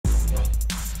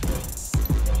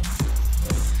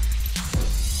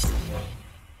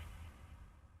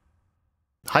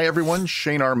Hi everyone,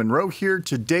 Shane R. Monroe here.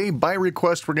 Today, by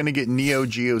request, we're going to get Neo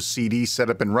Geo CD set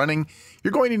up and running.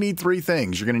 You're going to need three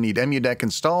things. You're going to need EmuDeck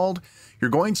installed, you're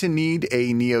going to need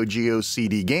a Neo Geo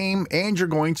CD game, and you're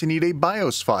going to need a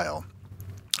BIOS file.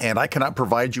 And I cannot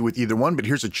provide you with either one, but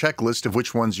here's a checklist of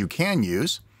which ones you can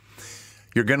use.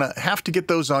 You're going to have to get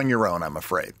those on your own, I'm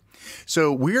afraid.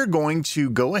 So we're going to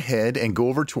go ahead and go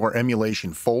over to our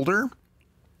emulation folder,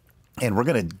 and we're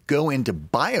going to go into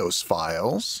BIOS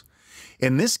files.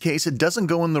 In this case, it doesn't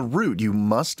go in the root. You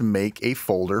must make a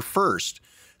folder first.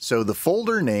 So the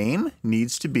folder name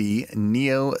needs to be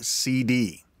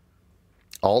NEOCD.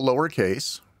 All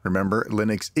lowercase. Remember,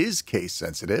 Linux is case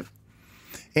sensitive.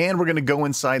 And we're going to go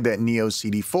inside that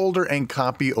NEOCD folder and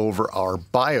copy over our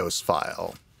BIOS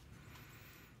file.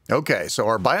 Okay, so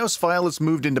our BIOS file is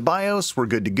moved into BIOS. We're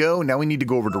good to go. Now we need to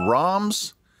go over to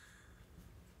ROMs.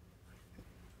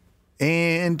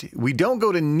 And we don't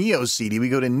go to Neo CD, we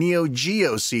go to Neo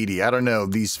Geo CD. I don't know,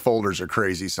 these folders are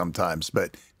crazy sometimes,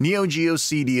 but Neo Geo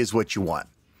CD is what you want.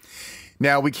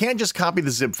 Now, we can't just copy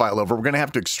the zip file over. We're going to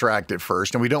have to extract it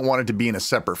first, and we don't want it to be in a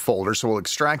separate folder, so we'll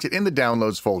extract it in the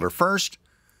downloads folder first.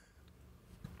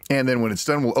 And then when it's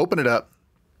done, we'll open it up,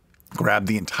 grab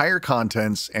the entire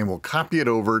contents, and we'll copy it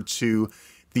over to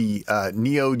the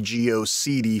Neo Geo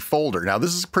CD folder. Now,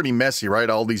 this is pretty messy, right?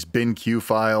 All these bin.q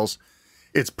files.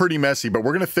 It's pretty messy, but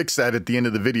we're going to fix that at the end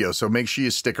of the video, so make sure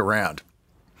you stick around.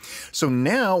 So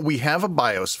now we have a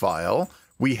BIOS file,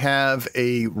 we have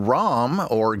a ROM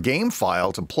or game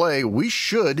file to play. We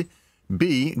should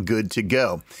be good to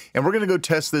go. And we're going to go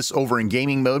test this over in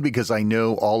gaming mode because I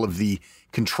know all of the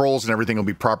controls and everything will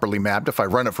be properly mapped if I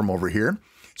run it from over here.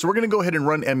 So we're going to go ahead and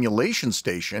run Emulation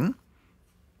Station.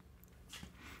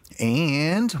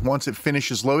 And once it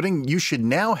finishes loading, you should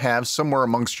now have somewhere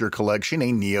amongst your collection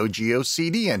a Neo Geo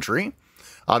CD entry.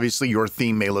 Obviously, your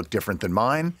theme may look different than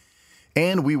mine,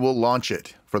 and we will launch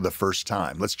it for the first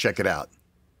time. Let's check it out.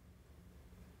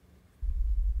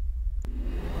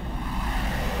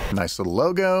 Nice little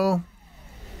logo.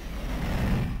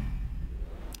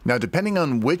 Now, depending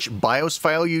on which BIOS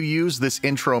file you use, this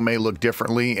intro may look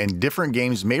differently, and different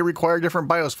games may require different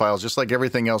BIOS files, just like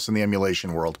everything else in the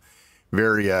emulation world.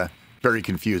 Very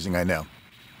confusing, I know.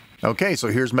 Okay, so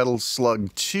here's Metal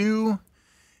Slug2,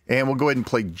 and we'll go ahead and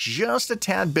play just a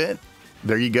tad bit.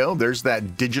 There you go. There's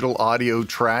that digital audio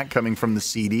track coming from the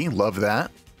CD. Love that.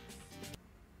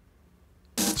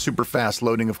 Super fast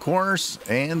loading, of course,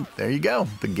 and there you go.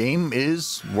 The game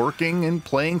is working and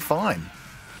playing fine.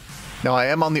 Now, I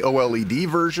am on the OLED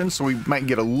version, so we might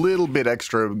get a little bit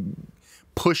extra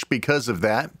push because of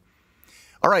that.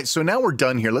 All right, so now we're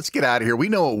done here. Let's get out of here. We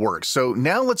know it works. So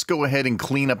now let's go ahead and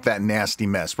clean up that nasty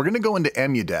mess. We're going to go into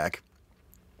EmuDeck.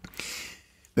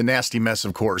 The nasty mess,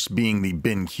 of course, being the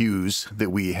bin.qs that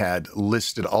we had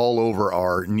listed all over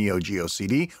our Neo Geo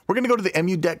CD. We're going to go to the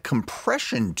EmuDeck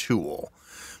compression tool.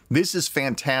 This is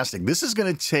fantastic. This is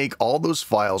going to take all those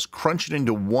files, crunch it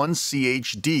into one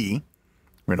CHD.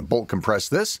 We're going to bulk compress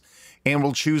this, and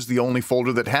we'll choose the only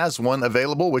folder that has one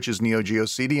available, which is Neo Geo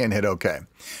CD, and hit OK.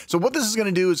 So what this is going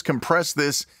to do is compress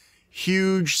this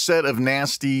huge set of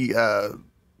nasty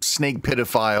snake pit of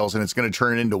files, and it's going to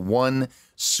turn it into one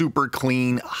super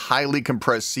clean, highly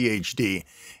compressed CHD.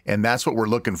 And that's what we're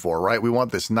looking for, right? We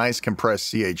want this nice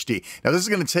compressed CHD. Now, this is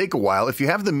going to take a while. If you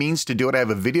have the means to do it, I have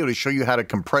a video to show you how to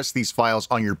compress these files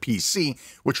on your PC,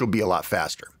 which will be a lot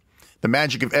faster. The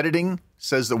magic of editing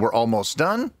says that we're almost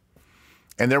done.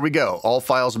 And there we go. All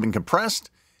files have been compressed.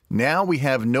 Now we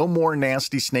have no more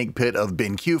nasty snake pit of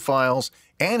bin.q files.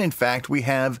 And in fact, we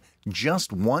have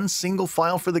just one single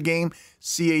file for the game,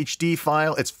 CHD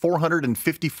file. It's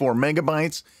 454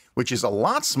 megabytes, which is a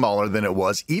lot smaller than it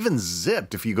was. Even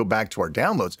zipped, if you go back to our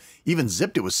downloads, even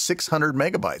zipped, it was 600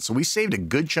 megabytes. So we saved a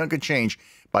good chunk of change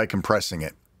by compressing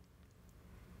it.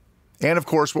 And of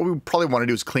course, what we probably want to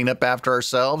do is clean up after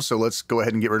ourselves. So let's go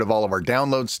ahead and get rid of all of our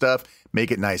download stuff, make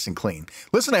it nice and clean.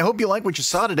 Listen, I hope you like what you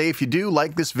saw today. If you do,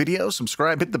 like this video,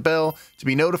 subscribe, hit the bell to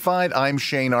be notified. I'm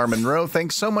Shane R. Monroe.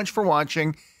 Thanks so much for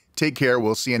watching. Take care.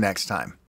 We'll see you next time.